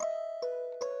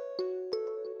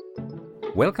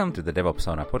Welcome to the DevOps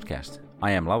Sauna podcast.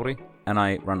 I am Lauri, and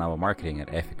I run our marketing at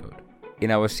Efficode. In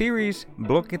our series,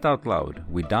 Blog It Out Loud,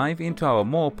 we dive into our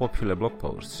more popular blog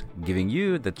posts, giving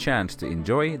you the chance to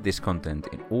enjoy this content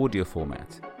in audio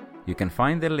format. You can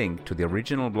find the link to the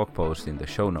original blog post in the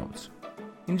show notes.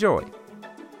 Enjoy!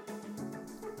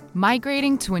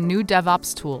 Migrating to a new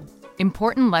DevOps tool.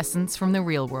 Important lessons from the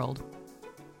real world.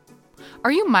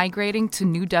 Are you migrating to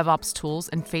new DevOps tools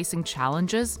and facing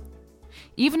challenges?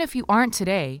 Even if you aren't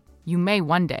today, you may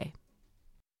one day.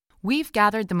 We've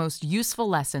gathered the most useful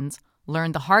lessons,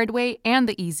 learned the hard way and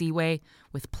the easy way,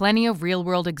 with plenty of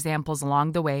real-world examples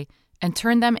along the way, and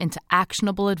turned them into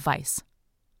actionable advice.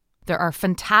 There are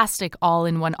fantastic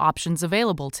all-in-one options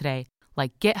available today,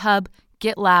 like GitHub,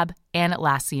 GitLab, and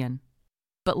Atlassian.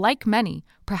 But like many,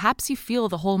 perhaps you feel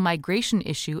the whole migration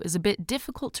issue is a bit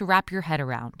difficult to wrap your head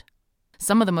around.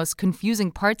 Some of the most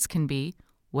confusing parts can be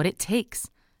what it takes,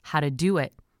 how to do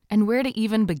it, and where to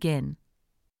even begin.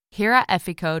 Here at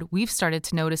Efficode, we've started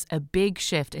to notice a big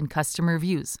shift in customer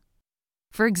views.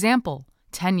 For example,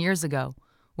 10 years ago,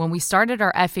 when we started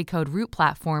our Efficode Root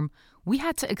platform, we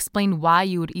had to explain why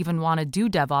you would even want to do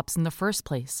DevOps in the first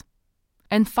place.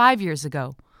 And 5 years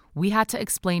ago, we had to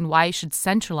explain why you should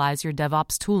centralize your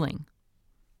DevOps tooling.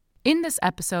 In this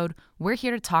episode, we're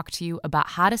here to talk to you about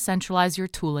how to centralize your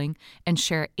tooling and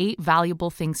share 8 valuable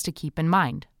things to keep in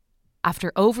mind.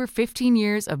 After over 15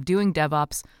 years of doing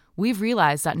DevOps, we've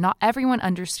realized that not everyone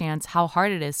understands how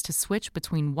hard it is to switch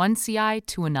between one CI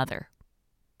to another.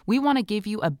 We want to give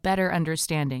you a better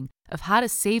understanding of how to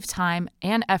save time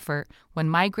and effort when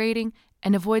migrating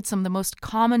and avoid some of the most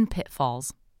common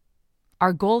pitfalls.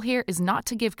 Our goal here is not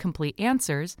to give complete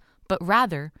answers, but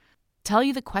rather tell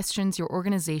you the questions your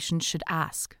organization should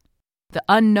ask. The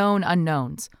unknown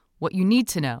unknowns, what you need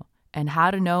to know, and how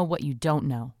to know what you don't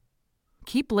know.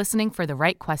 Keep listening for the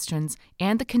right questions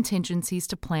and the contingencies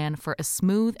to plan for a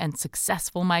smooth and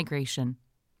successful migration.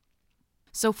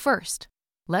 So first,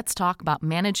 let's talk about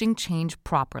managing change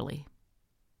properly.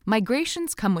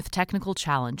 Migrations come with technical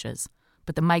challenges,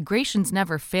 but the migrations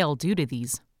never fail due to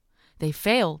these. They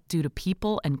fail due to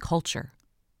people and culture.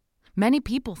 Many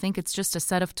people think it's just a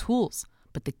set of tools,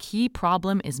 but the key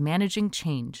problem is managing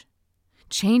change.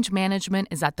 Change management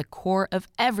is at the core of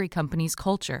every company's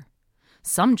culture.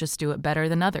 Some just do it better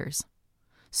than others.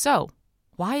 So,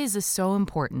 why is this so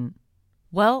important?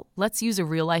 Well, let's use a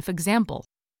real-life example,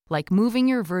 like moving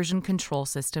your version control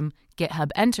system, GitHub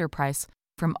Enterprise,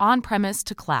 from on-premise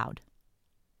to cloud.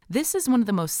 This is one of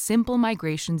the most simple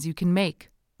migrations you can make.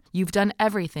 You've done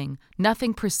everything,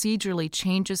 nothing procedurally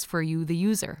changes for you, the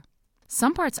user.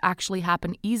 Some parts actually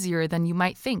happen easier than you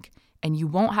might think, and you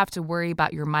won't have to worry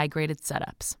about your migrated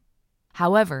setups.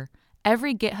 However,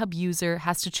 every GitHub user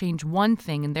has to change one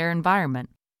thing in their environment,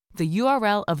 the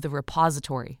URL of the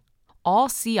repository. All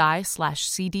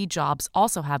CI/CD jobs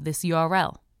also have this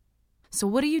URL. So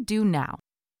what do you do now?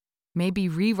 Maybe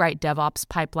rewrite DevOps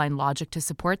pipeline logic to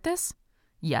support this?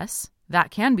 Yes,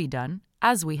 that can be done,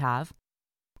 as we have.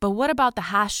 But what about the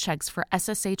hash checks for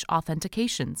SSH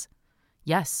authentications?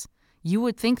 Yes, you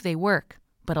would think they work,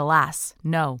 but alas,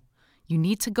 no. You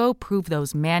need to go prove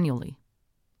those manually.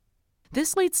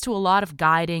 This leads to a lot of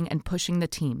guiding and pushing the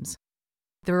teams.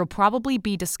 There will probably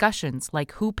be discussions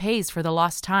like who pays for the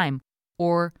lost time,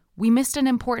 or we missed an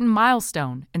important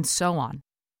milestone, and so on.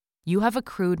 You have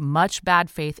accrued much bad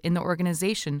faith in the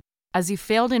organization as you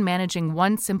failed in managing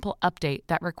one simple update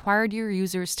that required your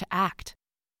users to act.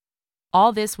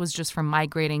 All this was just from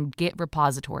migrating Git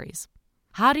repositories.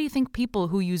 How do you think people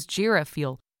who use Jira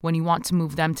feel when you want to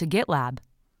move them to GitLab?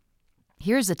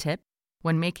 Here's a tip.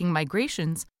 When making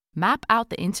migrations, map out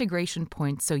the integration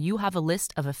points so you have a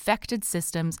list of affected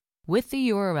systems with the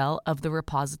URL of the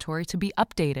repository to be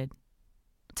updated.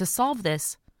 To solve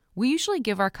this, we usually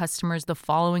give our customers the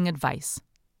following advice.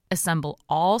 Assemble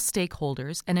all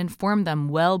stakeholders and inform them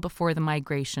well before the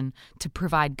migration to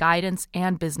provide guidance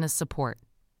and business support.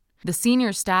 The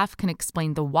senior staff can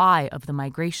explain the why of the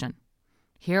migration.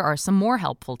 Here are some more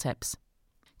helpful tips.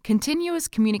 Continuous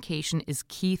communication is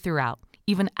key throughout,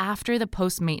 even after the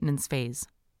post-maintenance phase.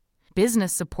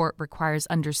 Business support requires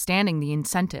understanding the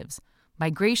incentives.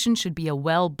 Migration should be a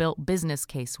well-built business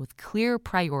case with clear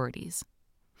priorities.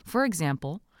 For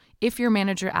example, if your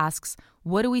manager asks,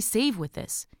 "What do we save with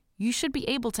this?" you should be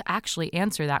able to actually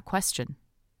answer that question.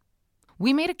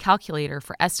 We made a calculator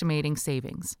for estimating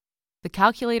savings. The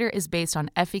calculator is based on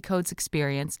Efficode's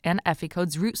experience and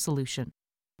Efficode's root solution,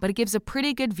 but it gives a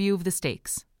pretty good view of the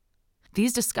stakes.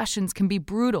 These discussions can be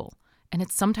brutal, and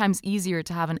it's sometimes easier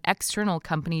to have an external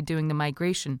company doing the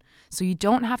migration, so you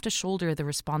don't have to shoulder the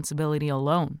responsibility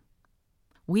alone.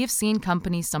 We have seen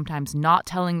companies sometimes not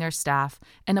telling their staff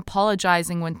and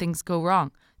apologizing when things go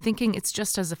wrong, thinking it's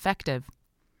just as effective.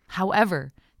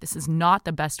 However, this is not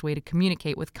the best way to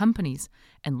communicate with companies,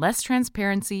 and less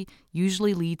transparency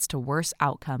usually leads to worse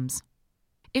outcomes.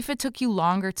 If it took you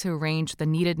longer to arrange the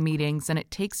needed meetings than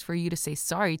it takes for you to say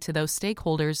sorry to those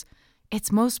stakeholders,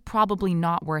 it's most probably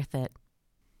not worth it.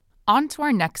 On to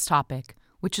our next topic,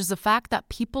 which is the fact that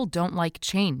people don't like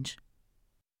change.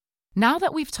 Now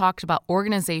that we've talked about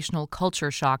organizational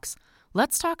culture shocks,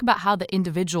 let's talk about how the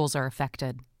individuals are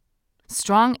affected.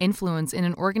 Strong influence in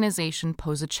an organization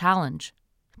pose a challenge.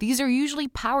 These are usually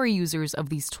power users of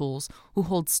these tools who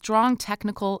hold strong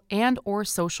technical and/or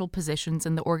social positions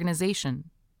in the organization.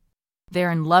 They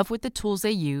are in love with the tools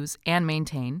they use and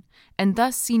maintain, and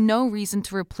thus see no reason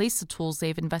to replace the tools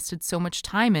they've invested so much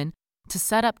time in to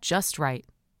set up just right.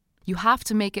 You have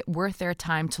to make it worth their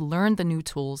time to learn the new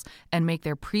tools and make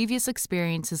their previous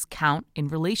experiences count in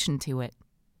relation to it.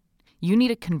 You need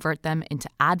to convert them into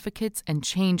advocates and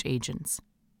change agents.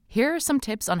 Here are some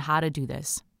tips on how to do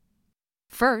this.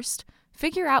 First,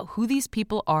 figure out who these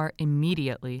people are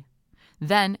immediately.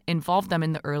 Then, involve them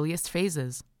in the earliest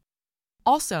phases.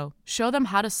 Also, show them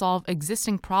how to solve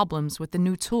existing problems with the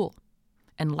new tool.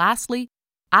 And lastly,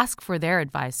 ask for their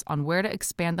advice on where to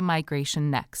expand the migration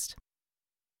next.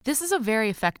 This is a very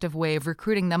effective way of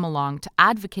recruiting them along to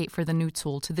advocate for the new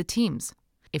tool to the teams.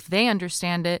 If they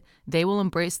understand it, they will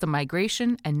embrace the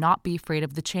migration and not be afraid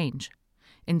of the change.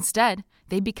 Instead,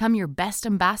 they become your best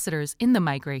ambassadors in the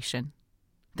migration.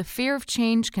 The fear of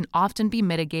change can often be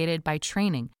mitigated by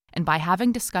training and by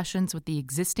having discussions with the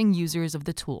existing users of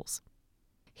the tools.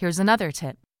 Here's another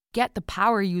tip. Get the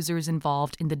power users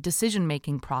involved in the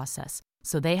decision-making process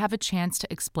so they have a chance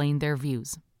to explain their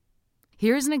views.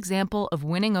 Here's an example of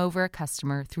winning over a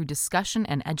customer through discussion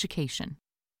and education.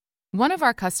 One of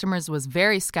our customers was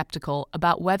very skeptical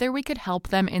about whether we could help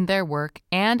them in their work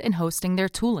and in hosting their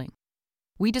tooling.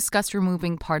 We discussed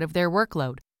removing part of their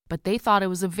workload, but they thought it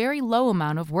was a very low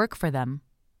amount of work for them.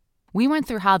 We went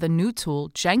through how the new tool,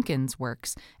 Jenkins,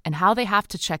 works and how they have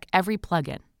to check every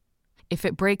plugin. If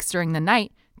it breaks during the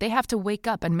night, they have to wake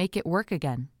up and make it work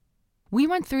again. We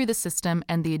went through the system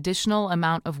and the additional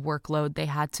amount of workload they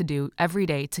had to do every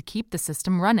day to keep the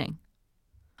system running.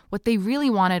 What they really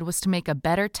wanted was to make a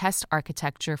better test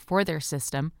architecture for their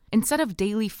system instead of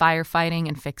daily firefighting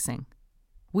and fixing.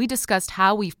 We discussed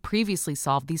how we've previously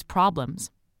solved these problems.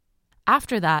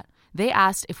 After that, they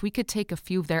asked if we could take a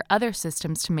few of their other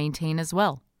systems to maintain as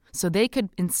well, so they could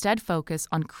instead focus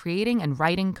on creating and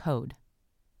writing code.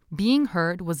 Being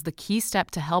heard was the key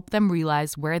step to help them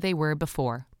realize where they were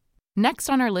before. Next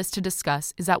on our list to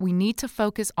discuss is that we need to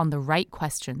focus on the right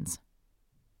questions.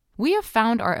 We have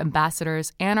found our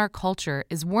ambassadors and our culture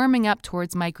is warming up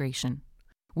towards migration.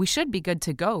 We should be good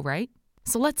to go, right?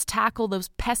 So let's tackle those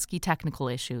pesky technical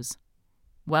issues.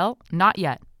 Well, not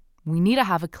yet. We need to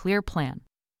have a clear plan.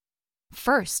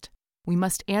 First, we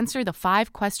must answer the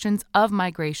 5 questions of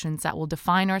migrations that will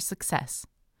define our success.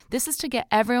 This is to get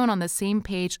everyone on the same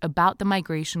page about the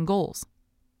migration goals.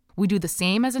 We do the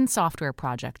same as in software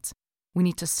projects. We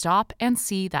need to stop and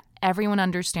see that everyone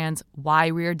understands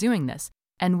why we are doing this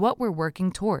and what we're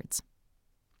working towards.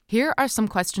 Here are some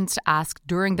questions to ask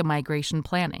during the migration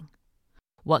planning.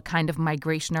 What kind of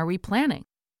migration are we planning?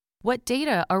 What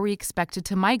data are we expected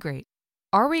to migrate?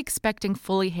 Are we expecting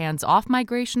fully hands-off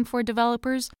migration for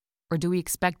developers, or do we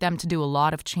expect them to do a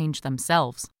lot of change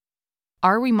themselves?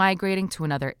 Are we migrating to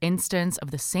another instance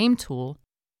of the same tool,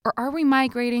 or are we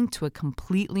migrating to a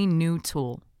completely new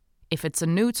tool? If it's a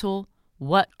new tool,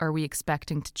 what are we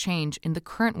expecting to change in the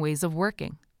current ways of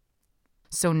working?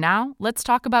 So now, let's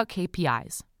talk about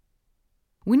KPIs.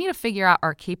 We need to figure out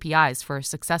our KPIs for a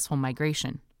successful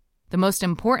migration. The most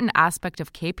important aspect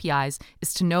of KPIs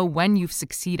is to know when you've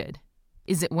succeeded.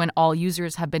 Is it when all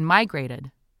users have been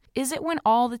migrated? Is it when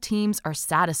all the teams are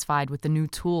satisfied with the new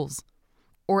tools?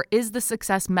 Or is the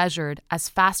success measured as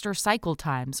faster cycle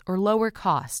times or lower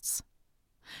costs?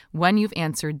 When you've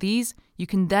answered these, you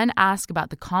can then ask about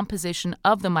the composition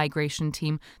of the migration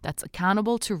team that's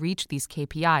accountable to reach these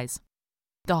KPIs.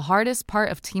 The hardest part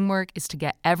of teamwork is to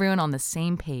get everyone on the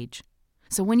same page.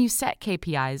 So when you set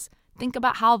KPIs, think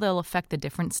about how they'll affect the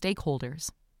different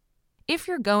stakeholders. If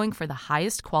you're going for the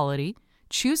highest quality,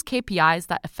 choose KPIs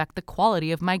that affect the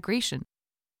quality of migration.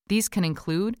 These can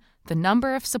include the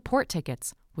number of support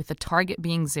tickets, with the target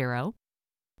being 0,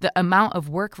 the amount of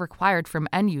work required from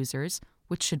end users,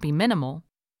 which should be minimal,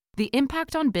 the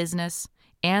impact on business,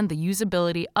 and the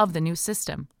usability of the new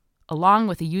system, along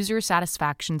with a user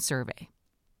satisfaction survey.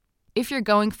 If you're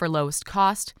going for lowest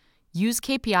cost, use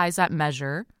KPIs that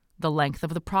measure the length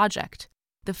of the project,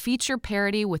 the the feature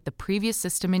parity with the previous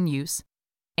system in use,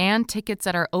 and tickets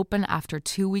that are open after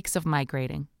 2 weeks of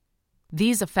migrating.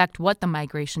 These affect what the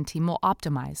migration team will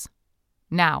optimize.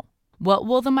 Now, what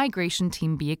will the migration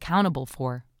team be accountable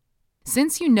for?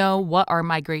 Since you know what our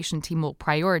migration team will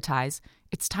prioritize,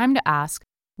 it's time to ask,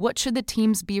 what should the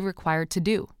teams be required to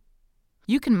do?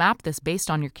 You can map this based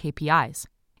on your KPIs.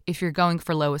 If you're going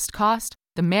for lowest cost,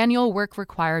 the manual work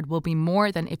required will be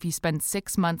more than if you spend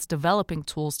 6 months developing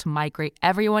tools to migrate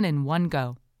everyone in one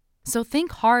go. So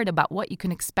think hard about what you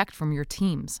can expect from your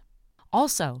teams.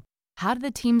 Also, how do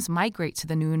the teams migrate to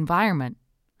the new environment?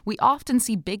 We often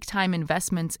see big-time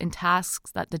investments in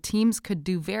tasks that the teams could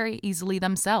do very easily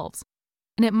themselves,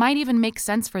 and it might even make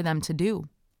sense for them to do.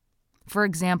 For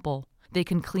example, they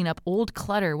can clean up old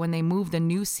clutter when they move the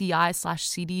new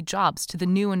CI/CD jobs to the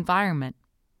new environment.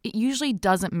 It usually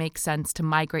doesn't make sense to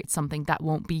migrate something that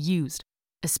won't be used,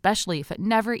 especially if it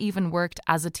never even worked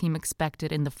as a team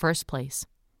expected in the first place.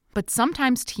 But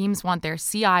sometimes teams want their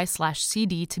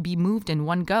CI/CD to be moved in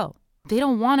one go. They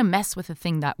don't want to mess with a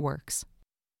thing that works.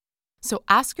 So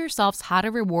ask yourselves how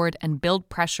to reward and build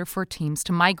pressure for teams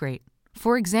to migrate.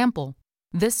 For example,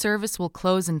 this service will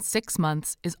close in 6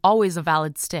 months is always a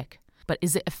valid stick, but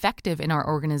is it effective in our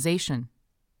organization?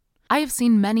 I have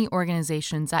seen many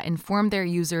organizations that inform their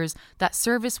users that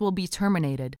service will be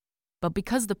terminated, but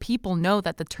because the people know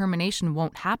that the termination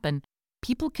won't happen,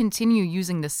 people continue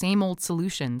using the same old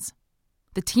solutions.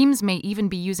 The teams may even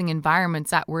be using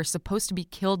environments that were supposed to be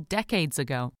killed decades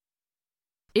ago.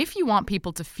 If you want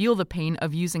people to feel the pain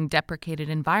of using deprecated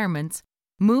environments,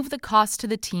 move the cost to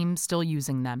the team still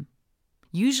using them.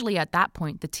 Usually at that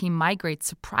point, the team migrates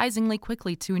surprisingly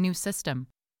quickly to a new system,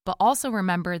 but also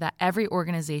remember that every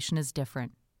organization is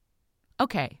different.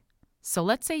 Okay, so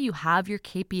let's say you have your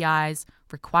KPIs,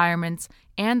 requirements,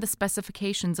 and the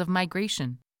specifications of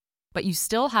migration, but you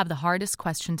still have the hardest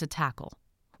question to tackle,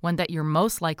 one that you're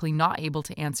most likely not able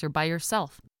to answer by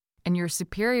yourself, and your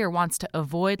superior wants to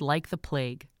avoid like the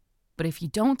plague. But if you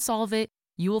don't solve it,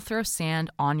 you will throw sand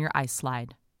on your ice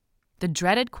slide. The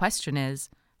dreaded question is,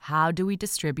 how do we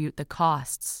distribute the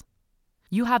costs?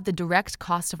 You have the direct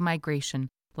cost of migration,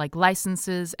 like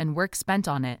licenses and work spent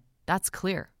on it. That's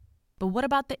clear. But what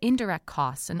about the indirect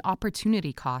costs and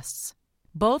opportunity costs?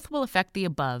 Both will affect the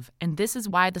above, and this is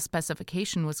why the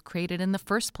specification was created in the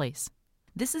first place.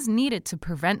 This is needed to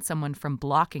prevent someone from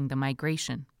blocking the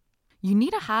migration. You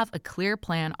need to have a clear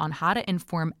plan on how to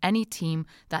inform any team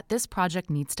that this project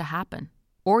needs to happen.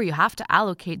 Or you have to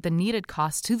allocate the needed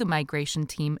costs to the migration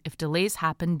team if delays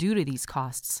happen due to these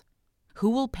costs. Who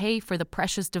will pay for the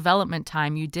precious development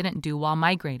time you didn't do while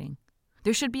migrating?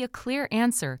 There should be a clear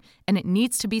answer, and it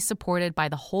needs to be supported by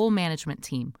the whole management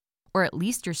team, or at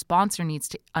least your sponsor needs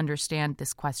to understand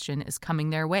this question is coming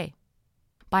their way.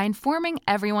 By informing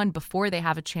everyone before they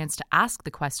have a chance to ask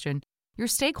the question, your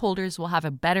stakeholders will have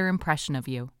a better impression of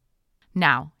you.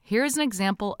 Now, here's an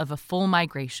example of a full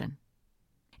migration.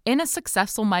 In a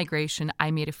successful migration I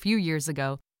made a few years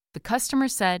ago, the customer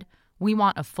said, "We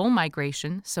want a full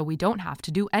migration so we don't have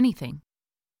to do anything."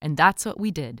 And that's what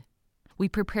we did. We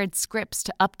prepared scripts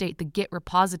to update the Git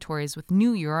repositories with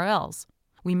new URLs.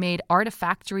 We made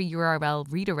Artifactory URL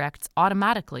redirects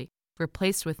automatically,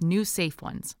 replaced with new safe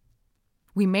ones.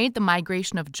 We made the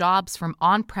migration of jobs from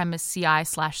on-premise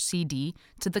CI/CD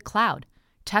to the cloud,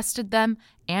 tested them,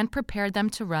 and prepared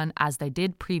them to run as they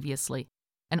did previously,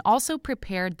 and also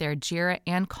prepared their Jira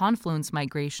and Confluence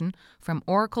migration from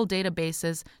Oracle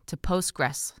databases to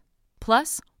Postgres.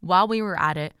 Plus, while we were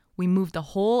at it, we moved the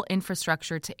whole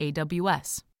infrastructure to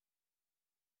AWS.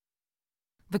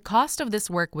 The cost of this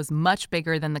work was much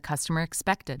bigger than the customer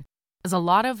expected, as a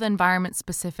lot of the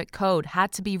environment-specific code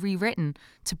had to be rewritten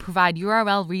to provide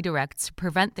URL redirects to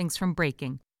prevent things from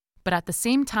breaking, but at the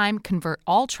same time convert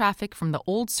all traffic from the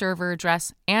old server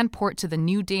address and port to the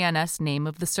new DNS name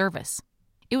of the service.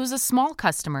 It was a small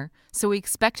customer, so we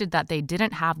expected that they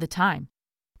didn't have the time.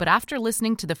 But after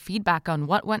listening to the feedback on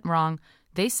what went wrong,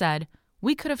 they said,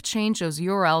 "We could have changed those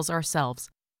URLs ourselves.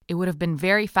 It would have been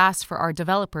very fast for our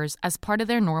developers as part of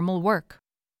their normal work."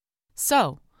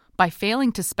 So, by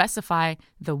failing to specify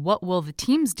the what will the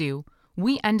teams do,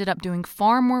 we ended up doing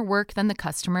far more work than the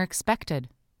customer expected.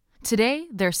 Today,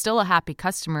 they're still a happy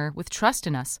customer with trust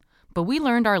in us, but we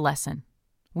learned our lesson.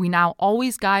 We now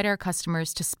always guide our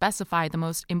customers to specify the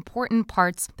most important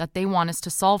parts that they want us to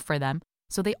solve for them,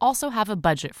 so they also have a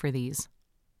budget for these.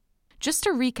 Just to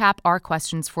recap our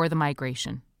questions for the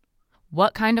migration.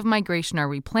 What kind of migration are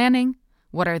we planning?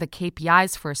 What are the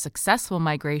KPIs for a successful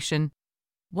migration?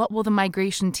 What will the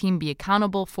migration team be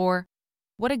accountable for?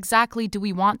 What exactly do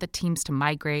we want the teams to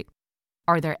migrate?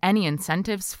 Are there any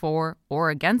incentives for or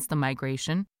against the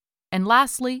migration? And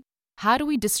lastly, how do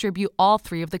we distribute all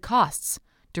three of the costs: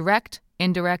 direct,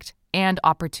 indirect, and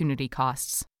opportunity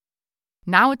costs?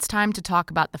 Now it's time to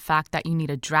talk about the fact that you need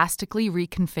to drastically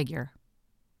reconfigure.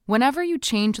 Whenever you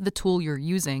change the tool you're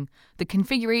using, the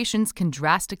configurations can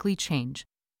drastically change.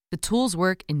 The tools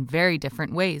work in very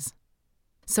different ways.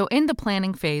 So in the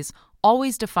planning phase,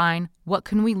 always define what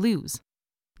can we lose.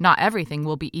 Not everything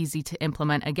will be easy to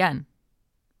implement again.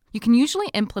 You can usually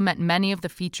implement many of the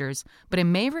features, but it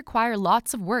may require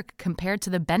lots of work compared to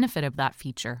the benefit of that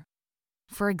feature.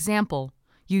 For example,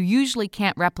 you usually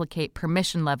can't replicate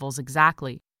permission levels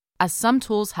exactly, as some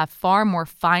tools have far more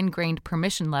fine-grained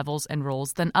permission levels and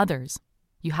roles than others.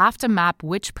 You have to map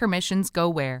which permissions go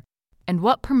where, and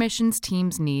what permissions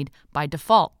teams need by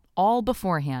default, all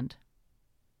beforehand.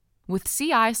 With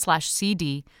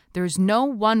CI/CD, there's no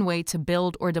one way to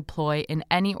build or deploy in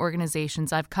any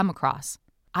organizations I've come across.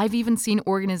 I've even seen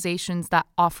organizations that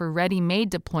offer ready-made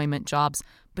deployment jobs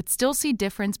but still see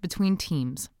difference between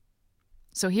teams.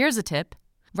 So here's a tip.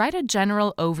 Write a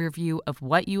general overview of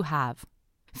what you have.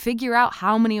 Figure out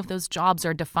how many of those jobs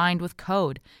are defined with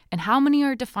code and how many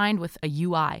are defined with a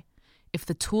UI, if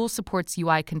the tool supports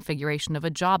UI configuration of a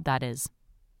job, that is.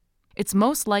 It's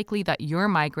most likely that you're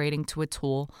migrating to a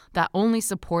tool that only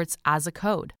supports as a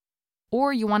code,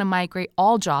 or you want to migrate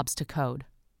all jobs to code.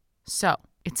 So,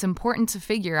 it's important to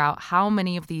figure out how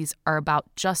many of these are about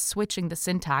just switching the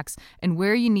syntax and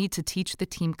where you need to teach the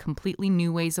team completely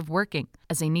new ways of working,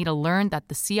 as they need to learn that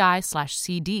the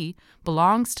CI/CD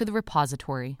belongs to the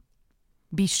repository.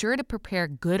 Be sure to prepare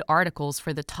good articles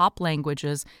for the top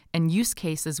languages and use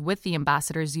cases with the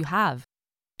ambassadors you have.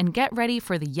 And get ready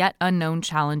for the yet unknown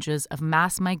challenges of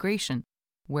mass migration,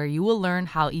 where you will learn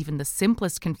how even the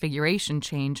simplest configuration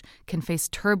change can face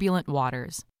turbulent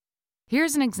waters.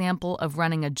 Here's an example of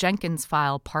running a Jenkins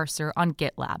file parser on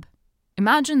GitLab.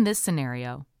 Imagine this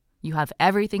scenario. You have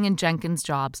everything in Jenkins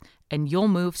jobs, and you'll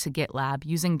move to GitLab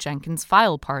using Jenkins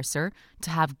file parser to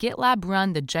have GitLab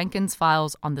run the Jenkins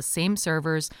files on the same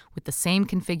servers with the same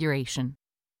configuration.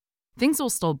 Things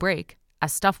will still break,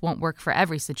 as stuff won't work for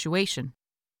every situation.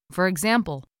 For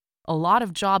example, a lot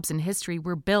of jobs in history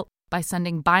were built by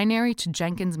sending binary to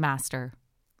Jenkins master.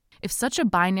 If such a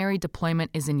binary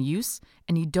deployment is in use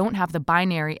and you don't have the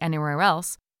binary anywhere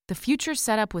else, the future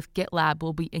setup with GitLab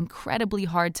will be incredibly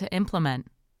hard to implement.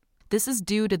 This is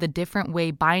due to the different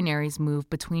way binaries move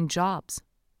between jobs.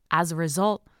 As a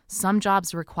result, some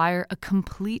jobs require a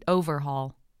complete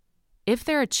overhaul. If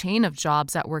they're a chain of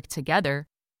jobs that work together,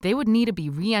 they would need to be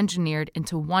re-engineered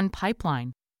into one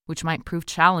pipeline, which might prove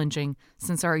challenging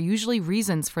since there are usually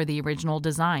reasons for the original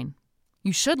design.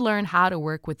 You should learn how to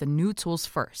work with the new tools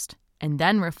first, and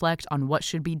then reflect on what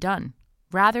should be done,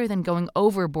 rather than going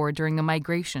overboard during a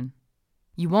migration.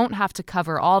 You won't have to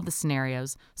cover all the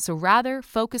scenarios, so rather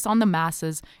focus on the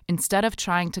masses instead of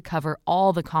trying to cover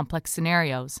all the complex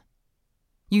scenarios.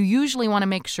 You usually want to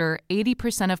make sure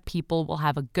 80% of people will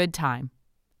have a good time.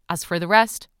 As for the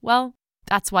rest, well,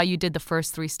 that's why you did the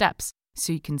first 3 steps,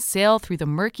 so you can sail through the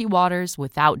murky waters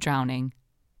without drowning.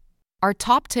 Our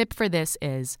top tip for this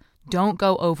is, don't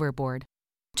go overboard.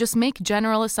 Just make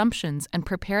general assumptions and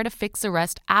prepare to fix the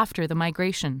rest after the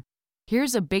migration.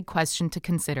 Here's a big question to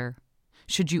consider.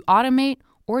 Should you automate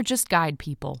or just guide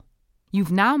people?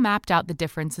 You've now mapped out the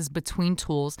differences between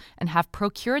tools and have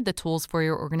procured the tools for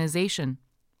your organization.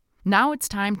 Now it's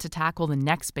time to tackle the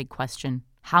next big question: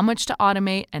 how much to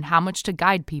automate and how much to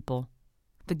guide people?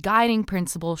 The guiding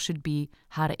principle should be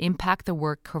how to impact the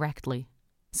work correctly.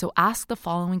 So ask the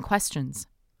following questions.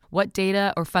 What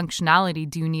data or functionality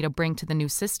do you need to bring to the new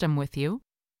system with you?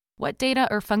 What data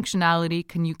or functionality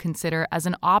can you consider as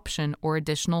an option or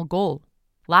additional goal?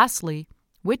 Lastly,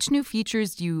 which new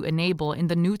features do you enable in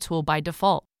the new tool by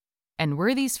default? And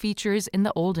were these features in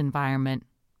the old environment?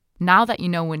 Now that you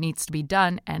know what needs to be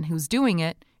done and who's doing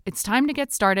it, it's time to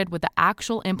get started with the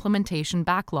actual implementation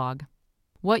backlog.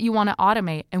 What you want to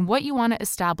automate and what you want to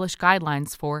establish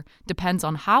guidelines for depends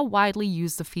on how widely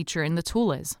used the feature in the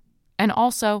tool is, and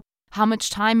also how much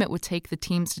time it would take the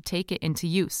teams to take it into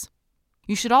use.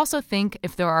 You should also think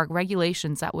if there are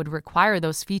regulations that would require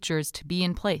those features to be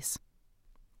in place.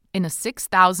 In a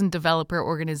 6,000 developer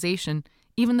organization,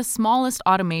 even the smallest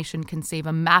automation can save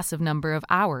a massive number of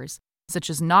hours, such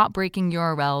as not breaking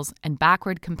URLs and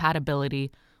backward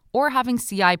compatibility, or having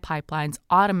CI pipelines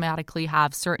automatically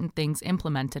have certain things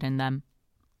implemented in them.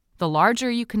 The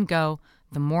larger you can go,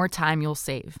 the more time you'll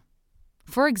save.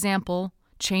 For example,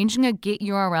 changing a Git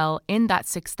URL in that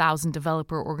 6,000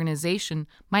 developer organization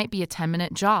might be a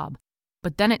 10-minute job,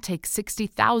 but then it takes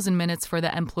 60,000 minutes for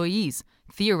the employees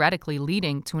theoretically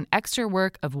leading to an extra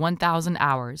work of 1,000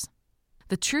 hours.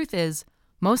 The truth is,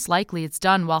 most likely it's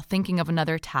done while thinking of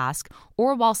another task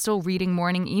or while still reading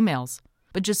morning emails.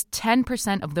 But just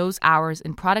 10% of those hours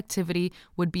in productivity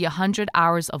would be 100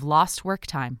 hours of lost work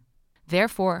time.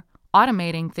 Therefore,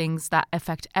 automating things that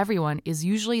affect everyone is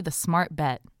usually the smart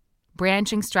bet.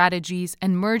 Branching strategies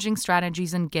and merging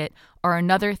strategies in Git are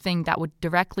another thing that would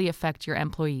directly affect your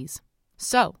employees.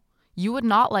 So, you would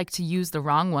not like to use the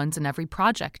wrong ones in every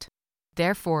project.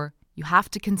 Therefore, you have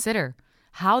to consider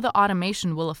how the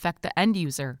automation will affect the end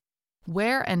user,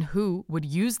 where and who would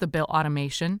use the built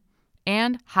automation,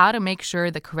 and how to make sure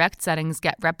the correct settings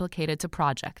get replicated to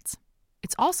projects.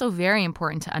 It's also very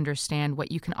important to understand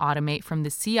what you can automate from the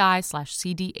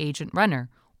CI/CD agent runner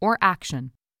or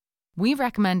action. We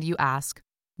recommend you ask,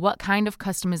 what kind of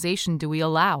customization do we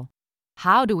allow?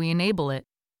 How do we enable it?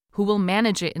 Who will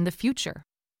manage it in the future?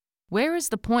 Where is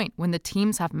the point when the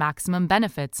teams have maximum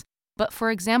benefits, but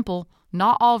for example,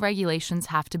 not all regulations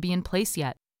have to be in place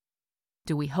yet?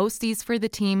 Do we host these for the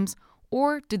teams,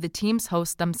 or do the teams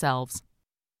host themselves?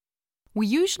 We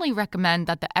usually recommend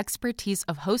that the expertise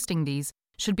of hosting these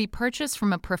should be purchased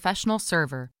from a professional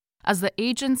server, as the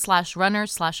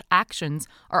agent/runner/actions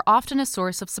are often a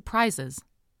source of surprises.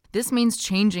 This means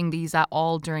changing these at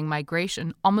all during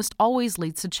migration almost always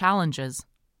leads to challenges.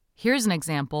 Here's an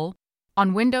example.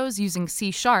 On Windows using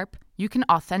C#, you can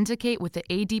authenticate with the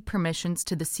AD permissions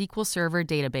to the SQL Server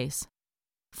database.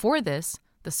 For this,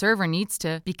 the server needs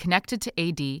to be connected to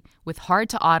AD with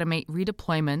hard-to-automate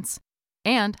redeployments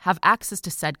and have access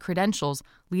to said credentials,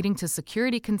 leading to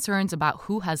security concerns about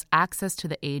who has access to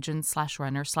the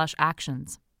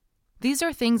agent/runner/actions. These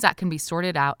are things that can be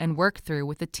sorted out and worked through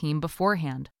with the team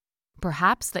beforehand.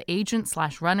 Perhaps the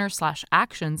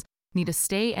agent/runner/actions need to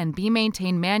stay and be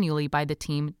maintained manually by the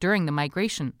team during the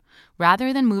migration,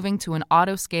 rather than moving to an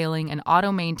auto-scaling and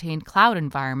auto-maintained cloud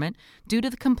environment due to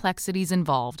the complexities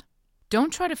involved.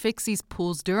 Don't try to fix these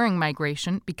pools during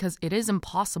migration because it is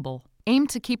impossible. Aim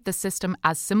to keep the system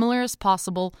as similar as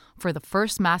possible for the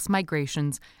first mass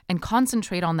migrations and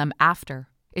concentrate on them after.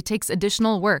 It takes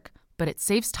additional work, but it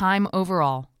saves time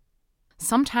overall.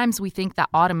 Sometimes we think that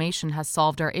automation has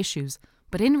solved our issues,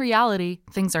 but in reality,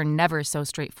 things are never so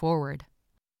straightforward.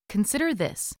 Consider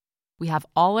this. We have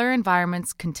all our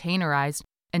environments containerized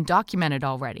and documented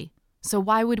already, so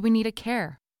why would we need a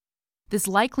care? This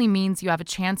likely means you have a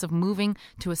chance of moving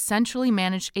to a centrally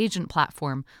managed agent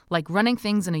platform, like running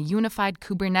things in a unified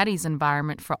Kubernetes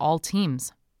environment for all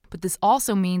teams. But this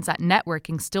also means that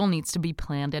networking still needs to be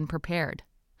planned and prepared.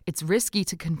 It's risky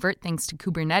to convert things to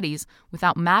Kubernetes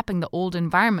without mapping the old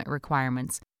environment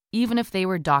requirements, even if they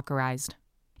were Dockerized.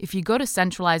 If you go to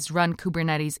centralized run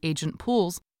Kubernetes agent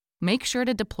pools, make sure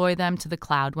to deploy them to the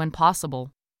cloud when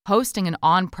possible. Hosting an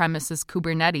on-premises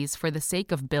Kubernetes for the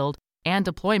sake of build and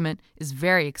deployment is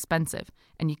very expensive,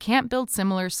 and you can't build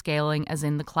similar scaling as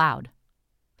in the cloud.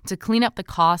 To clean up the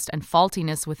cost and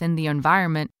faultiness within the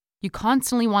environment, you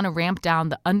constantly want to ramp down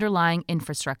the underlying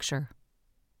infrastructure.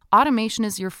 Automation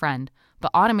is your friend,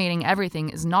 but automating everything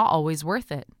is not always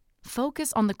worth it.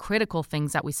 Focus on the critical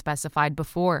things that we specified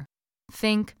before.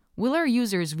 Think, will our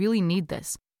users really need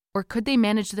this, or could they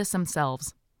manage this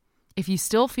themselves? If you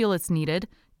still feel it's needed,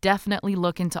 definitely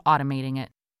look into automating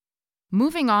it.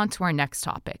 Moving on to our next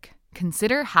topic,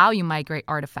 consider how you migrate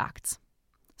artifacts.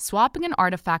 Swapping an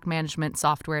artifact management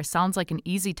software sounds like an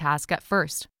easy task at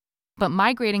first, but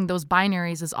migrating those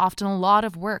binaries is often a lot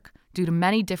of work due to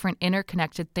many different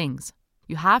interconnected things.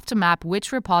 You have to map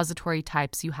which repository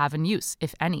types you have in use,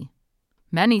 if any.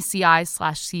 Many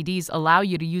CIs/CDs allow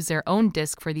you to use their own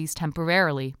disk for these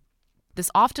temporarily.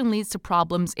 This often leads to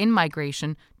problems in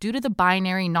migration due to the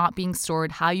binary not being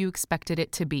stored how you expected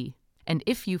it to be. And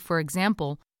if you, for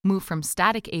example, move from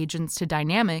static agents to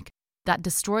dynamic, that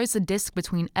destroys the disk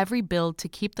between every build to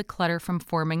keep the clutter from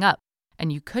forming up,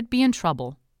 and you could be in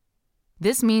trouble.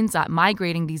 This means that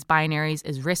migrating these binaries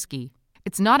is risky.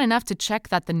 It's not enough to check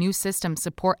that the new systems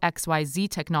support XYZ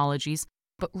technologies,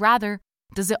 but rather,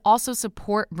 does it also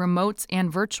support remotes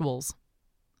and virtuals?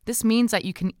 This means that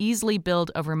you can easily build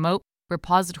a remote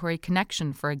repository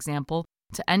connection, for example,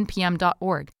 to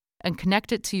npm.org and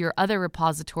connect it to your other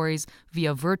repositories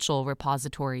via virtual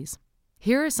repositories.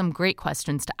 Here are some great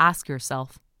questions to ask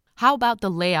yourself. How about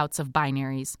the layouts of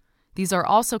binaries? These are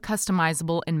also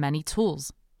customizable in many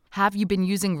tools. Have you been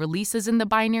using releases in the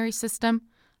binary system?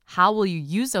 How will you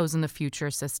use those in the future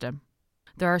system?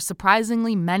 There are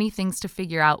surprisingly many things to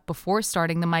figure out before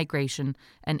starting the migration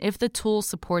and if the tool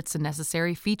supports the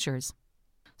necessary features.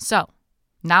 So,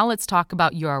 now let's talk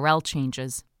about URL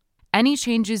changes. Any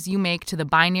changes you make to the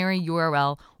binary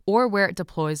URL or where it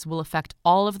deploys will affect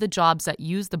all of the jobs that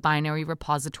use the binary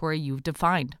repository you've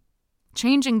defined.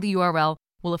 Changing the URL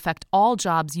will affect all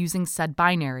jobs using said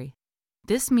binary.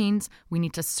 This means we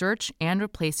need to search and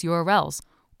replace URLs,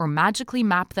 or magically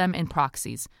map them in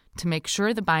proxies, to make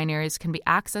sure the binaries can be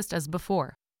accessed as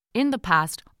before. In the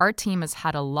past, our team has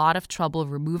had a lot of trouble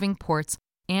removing ports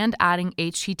and adding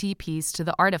HTTPs to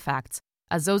the artifacts,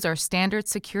 as those are standard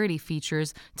security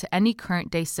features to any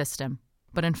current-day system.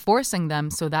 But enforcing them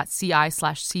so that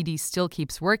CI/CD still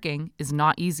keeps working is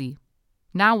not easy.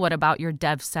 Now what about your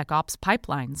DevSecOps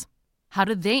pipelines? How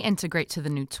do they integrate to the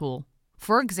new tool?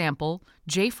 For example,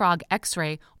 JFrog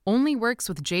Xray only works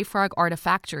with JFrog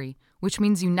Artifactory, which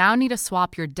means you now need to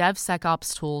swap your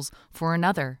DevSecOps tools for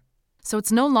another. So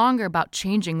it's no longer about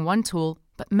changing one tool,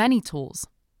 but many tools.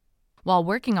 While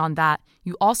working on that,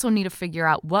 you also need to figure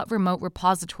out what remote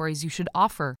repositories you should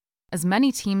offer, as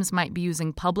many teams might be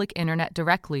using public internet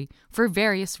directly for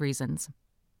various reasons.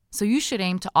 So you should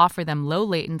aim to offer them low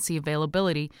latency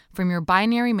availability from your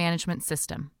binary management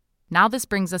system. Now this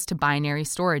brings us to binary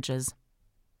storages.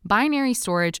 Binary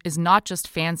storage is not just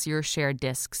fancier shared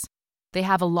disks. They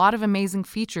have a lot of amazing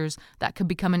features that could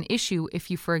become an issue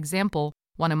if you, for example,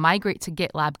 want to migrate to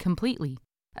GitLab completely,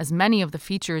 as many of the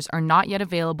features are not yet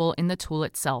available in the tool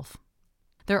itself.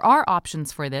 There are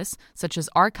options for this, such as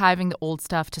archiving the old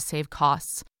stuff to save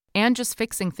costs, and just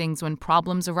fixing things when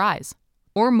problems arise,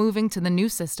 or moving to the new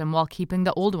system while keeping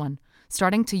the old one,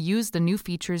 starting to use the new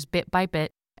features bit by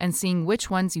bit and seeing which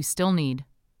ones you still need.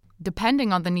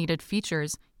 Depending on the needed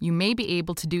features, you may be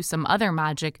able to do some other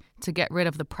magic to get rid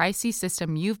of the pricey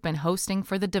system you've been hosting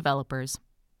for the developers.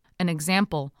 An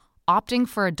example, opting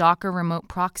for a Docker remote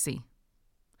proxy.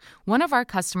 One of our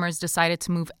customers decided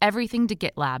to move everything to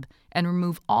GitLab and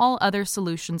remove all other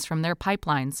solutions from their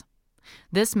pipelines.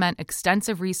 This meant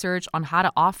extensive research on how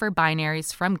to offer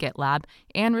binaries from GitLab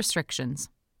and restrictions.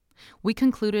 We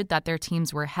concluded that their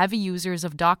teams were heavy users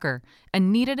of Docker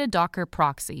and needed a Docker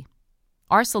proxy.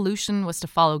 Our solution was to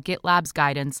follow GitLab's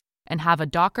guidance and have a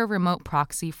Docker remote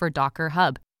proxy for Docker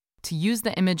Hub to use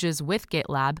the images with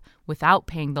GitLab without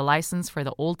paying the license for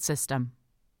the old system.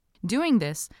 Doing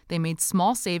this, they made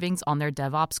small savings on their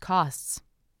DevOps costs.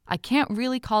 I can't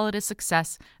really call it a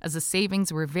success, as the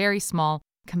savings were very small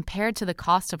compared to the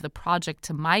cost of the project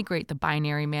to migrate the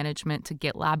binary management to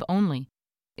GitLab only.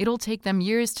 It'll take them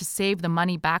years to save the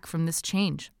money back from this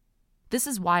change. This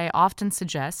is why I often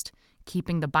suggest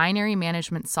keeping the binary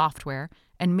management software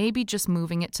and maybe just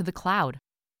moving it to the cloud,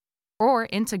 or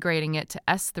integrating it to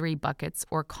S3 buckets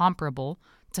or comparable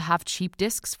to have cheap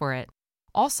disks for it.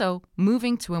 Also,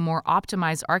 moving to a more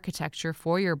optimized architecture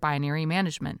for your binary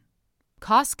management.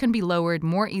 Costs can be lowered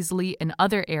more easily in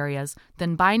other areas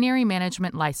than binary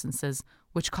management licenses,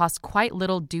 which cost quite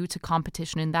little due to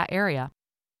competition in that area.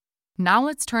 Now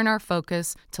let's turn our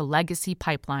focus to legacy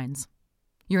pipelines.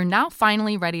 You're now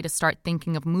finally ready to start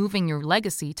thinking of moving your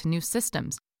legacy to new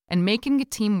systems and making a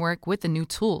team work with the new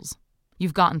tools.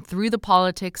 You've gotten through the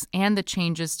politics and the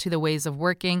changes to the ways of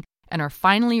working and are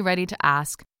finally ready to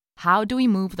ask, how do we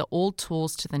move the old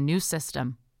tools to the new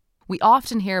system? We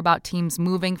often hear about teams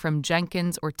moving from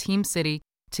Jenkins or TeamCity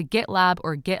to GitLab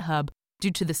or GitHub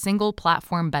due to the single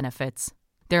platform benefits.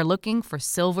 They're looking for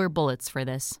silver bullets for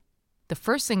this. The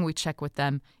first thing we check with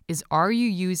them is, are you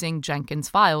using Jenkins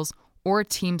files or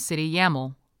TeamCity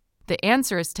YAML? The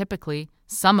answer is typically,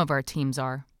 some of our teams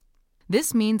are.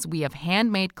 This means we have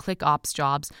handmade ClickOps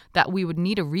jobs that we would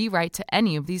need to rewrite to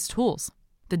any of these tools.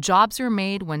 The jobs were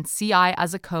made when CI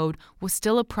as a code was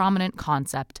still a prominent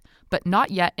concept, but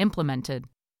not yet implemented.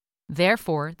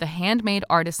 Therefore, the handmade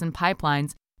artisan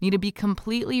pipelines need to be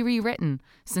completely rewritten,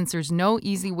 since there's no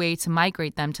easy way to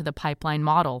migrate them to the pipeline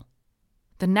model.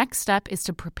 The next step is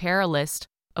to prepare a list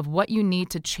of what you need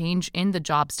to change in the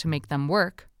jobs to make them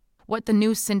work, what the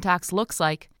new syntax looks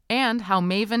like, and how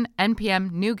Maven,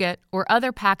 NPM, NuGet, or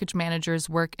other package managers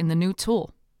work in the new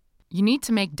tool. You need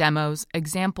to make demos,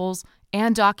 examples,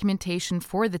 and documentation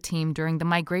for the team during the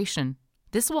migration.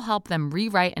 This will help them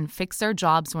rewrite and fix their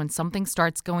jobs when something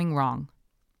starts going wrong.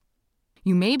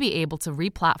 You may be able to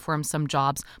re-platform some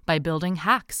jobs by building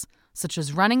hacks, such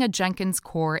as running a Jenkins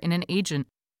core in an agent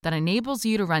that enables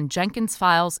you to run Jenkins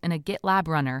files in a GitLab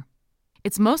runner.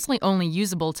 It's mostly only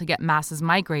usable to get masses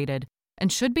migrated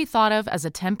and should be thought of as a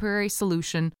temporary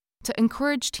solution to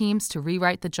encourage teams to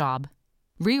rewrite the job.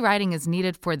 Rewriting is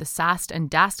needed for the SAST and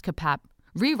DAST capability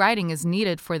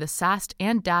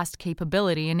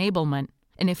enablement,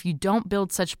 and if you don't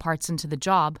build such parts into the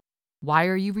job, why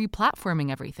are you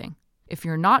re-platforming everything? If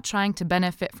you're not trying to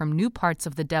benefit from new parts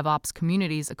of the DevOps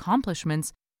community's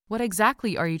accomplishments, what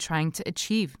exactly are you trying to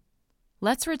achieve?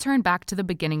 Let's return back to the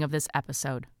beginning of this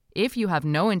episode. If you have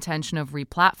no intention of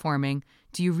replatforming,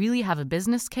 do you really have a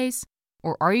business case?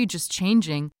 Or are you just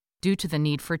changing due to the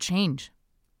need for change?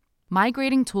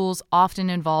 Migrating tools often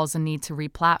involves a need to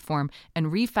replatform and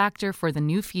refactor for the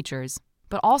new features,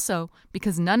 but also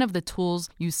because none of the tools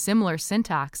use similar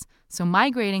syntax, so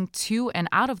migrating to and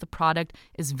out of the product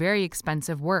is very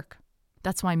expensive work.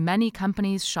 That's why many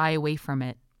companies shy away from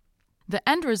it. The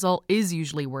end result is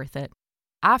usually worth it.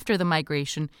 After the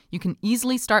migration, you can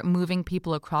easily start moving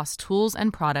people across tools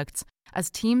and products as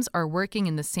teams are working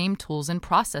in the same tools and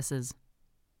processes.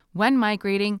 When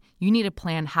migrating, you need to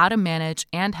plan how to manage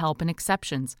and help in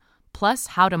exceptions, plus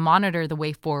how to monitor the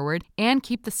way forward and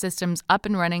keep the systems up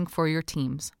and running for your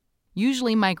teams.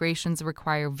 Usually, migrations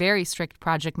require very strict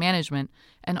project management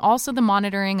and also the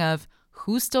monitoring of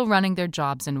who's still running their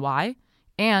jobs and why,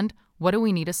 and what do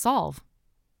we need to solve.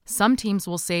 Some teams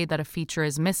will say that a feature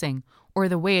is missing or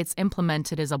the way it's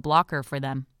implemented is a blocker for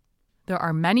them. There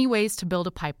are many ways to build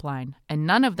a pipeline, and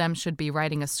none of them should be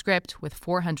writing a script with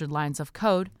 400 lines of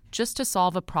code just to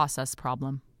solve a process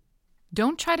problem.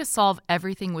 Don't try to solve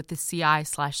everything with the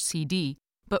CI/CD,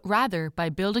 but rather by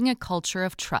building a culture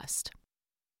of trust.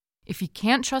 If you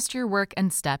can't trust your work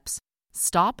and steps,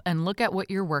 stop and look at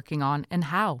what you're working on and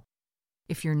how.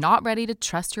 If you're not ready to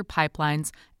trust your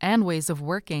pipelines and ways of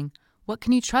working, what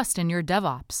can you trust in your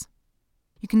DevOps?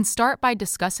 You can start by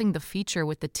discussing the feature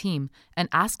with the team and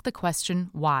ask the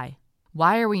question, why?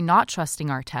 Why are we not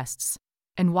trusting our tests?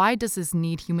 And why does this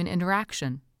need human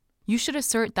interaction? You should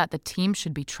assert that the team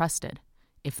should be trusted.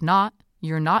 If not,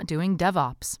 you're not doing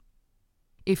DevOps.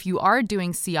 If you are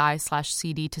doing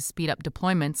CI/CD to speed up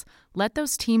deployments, let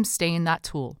those teams stay in that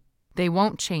tool. They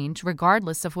won't change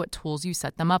regardless of what tools you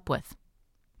set them up with.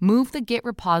 Move the Git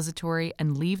repository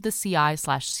and leave the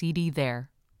CI/CD there.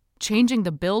 Changing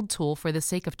the build tool for the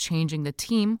sake of changing the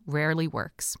team rarely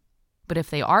works. But if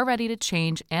they are ready to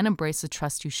change and embrace the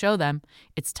trust you show them,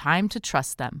 it's time to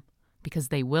trust them, because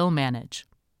they will manage.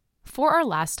 For our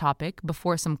last topic,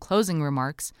 before some closing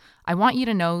remarks, I want you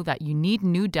to know that you need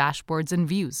new dashboards and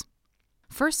views.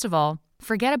 First of all,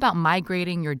 forget about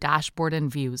migrating your dashboard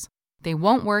and views. They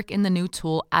won't work in the new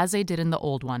tool as they did in the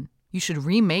old one. You should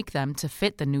remake them to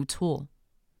fit the new tool.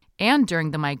 And during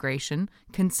the migration,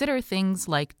 consider things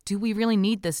like, do we really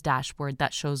need this dashboard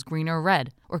that shows green or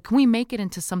red? Or can we make it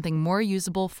into something more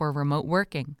usable for remote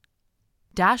working?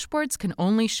 Dashboards can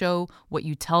only show what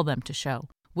you tell them to show,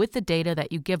 with the data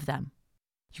that you give them.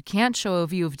 You can't show a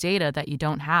view of data that you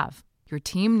don't have. Your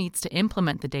team needs to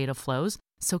implement the data flows,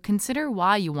 so consider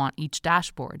why you want each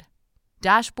dashboard.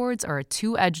 Dashboards are a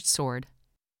two-edged sword.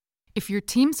 If your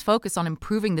teams focus on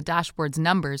improving the dashboard's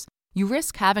numbers, you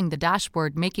risk having the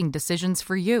dashboard making decisions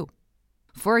for you.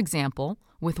 For example,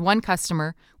 with one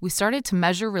customer, we started to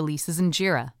measure releases in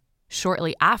Jira.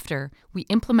 Shortly after, we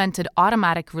implemented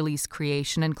automatic release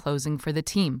creation and closing for the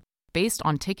team, based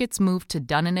on tickets moved to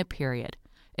done in a period,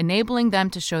 enabling them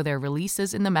to show their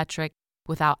releases in the metric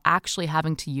without actually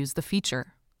having to use the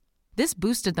feature. This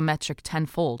boosted the metric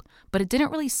tenfold, but it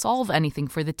didn't really solve anything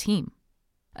for the team.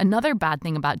 Another bad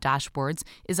thing about dashboards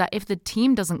is that if the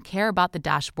team doesn't care about the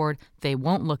dashboard, they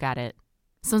won't look at it.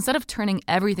 So instead of turning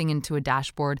everything into a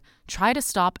dashboard, try to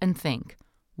stop and think,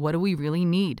 what do we really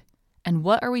need? And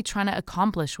what are we trying to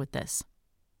accomplish with this?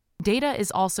 Data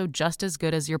is also just as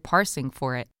good as your parsing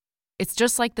for it. It's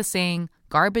just like the saying,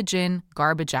 garbage in,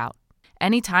 garbage out.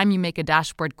 Anytime you make a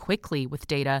dashboard quickly with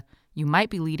data, you might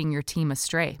be leading your team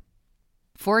astray.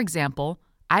 For example,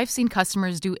 I've seen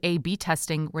customers do A/B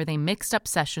testing where they mixed up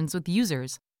sessions with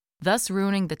users, thus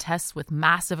ruining the tests with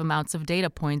massive amounts of data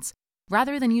points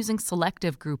rather than using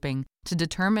selective grouping to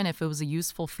determine if it was a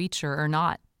useful feature or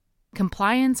not.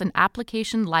 Compliance and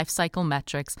application lifecycle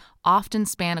metrics often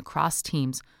span across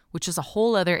teams, which is a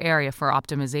whole other area for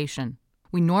optimization.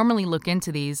 We normally look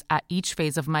into these at each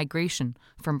phase of migration,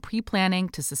 from pre-planning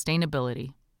to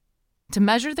sustainability. To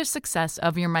measure the success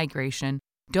of your migration,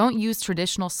 don't use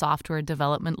traditional software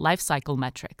development lifecycle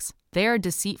metrics. They are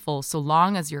deceitful so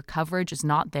long as your coverage is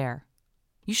not there.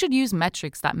 You should use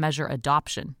metrics that measure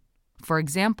adoption. For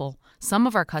example, some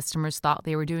of our customers thought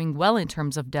they were doing well in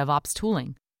terms of DevOps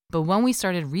tooling, but when we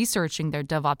started researching their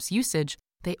DevOps usage,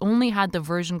 they only had the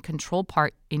version control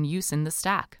part in use in the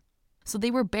stack. So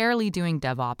they were barely doing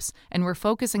DevOps and were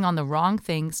focusing on the wrong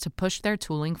things to push their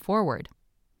tooling forward.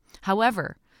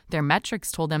 However, their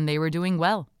metrics told them they were doing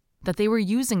well, that they were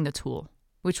using the tool,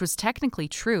 which was technically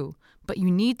true, but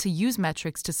you need to use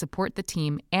metrics to support the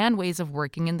team and ways of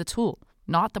working in the tool,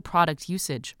 not the product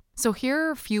usage. So here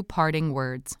are a few parting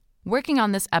words. Working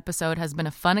on this episode has been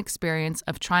a fun experience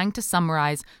of trying to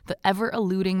summarize the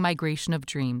ever-eluding migration of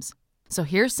dreams. So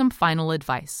here's some final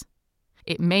advice.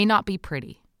 It may not be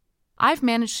pretty. I've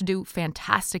managed to do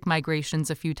fantastic migrations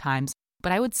a few times,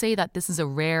 but I would say that this is a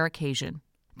rare occasion.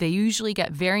 They usually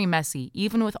get very messy,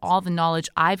 even with all the knowledge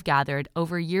I've gathered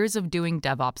over years of doing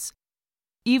DevOps.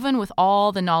 Even with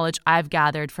all the knowledge I've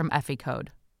gathered from Efficode.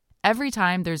 Every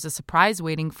time there's a surprise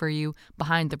waiting for you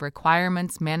behind the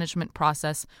requirements management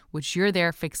process, which you're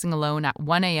there fixing alone at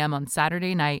 1 a.m. on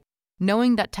Saturday night,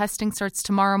 knowing that testing starts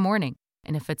tomorrow morning,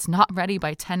 and if it's not ready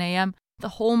by 10 a.m., the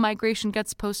whole migration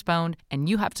gets postponed and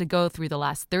you have to go through the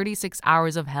last 36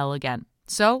 hours of hell again.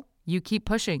 So, you keep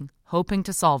pushing, hoping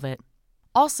to solve it.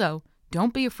 Also,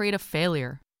 don't be afraid of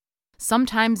failure.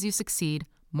 Sometimes you succeed,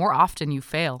 more often you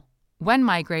fail. When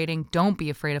migrating, don't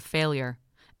be afraid of failure.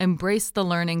 Embrace the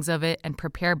learnings of it and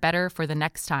prepare better for the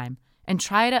next time. And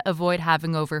try to avoid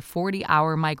having over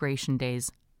 40-hour migration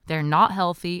days. They're not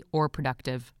healthy or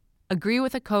productive. Agree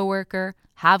with a coworker,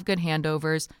 have good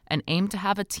handovers, and aim to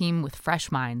have a team with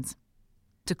fresh minds.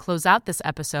 To close out this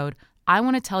episode, I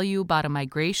want to tell you about a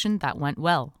migration that went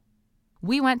well.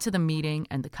 We went to the meeting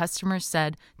and the customer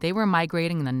said they were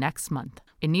migrating the next month.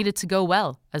 It needed to go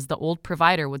well, as the old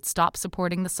provider would stop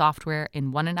supporting the software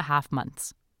in 1.5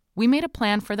 months. We made a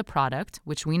plan for the product,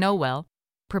 which we know well,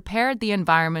 prepared the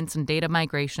environments and data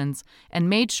migrations, and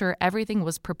made sure everything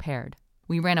was prepared.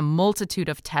 We ran a multitude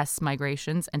of tests,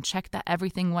 migrations, and checked that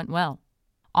everything went well.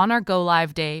 On our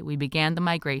go-live day, we began the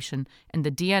migration, and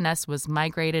the DNS was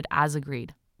migrated as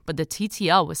agreed. But the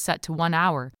TTL was set to 1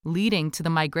 hour, leading to the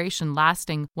migration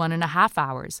lasting 1.5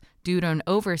 hours due to an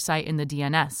oversight in the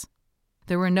DNS.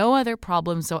 There were no other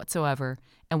problems whatsoever,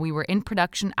 and we were in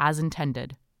production as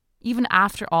intended. Even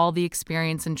after all the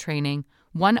experience and training,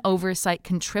 one oversight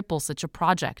can triple such a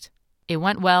project. It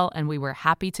went well, and we were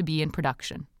happy to be in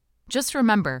production. Just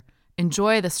remember,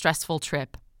 enjoy the stressful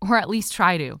trip, or at least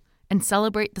try to, and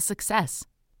celebrate the success.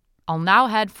 I'll now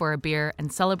head for a beer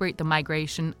and celebrate the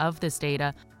migration of this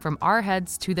data from our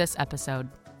heads to this episode.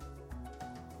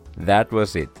 That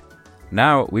was it.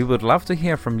 Now we would love to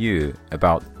hear from you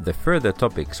about the further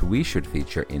topics we should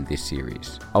feature in this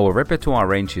series. Our repertoire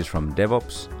ranges from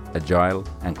DevOps, Agile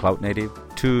and Cloud Native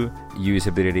to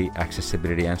usability,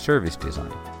 accessibility and service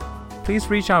design. Please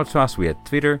reach out to us via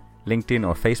Twitter, LinkedIn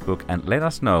or Facebook and let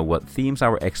us know what themes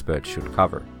our experts should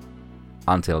cover.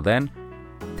 Until then,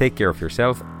 take care of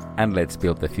yourself and let's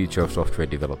build the future of software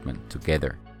development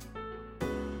together.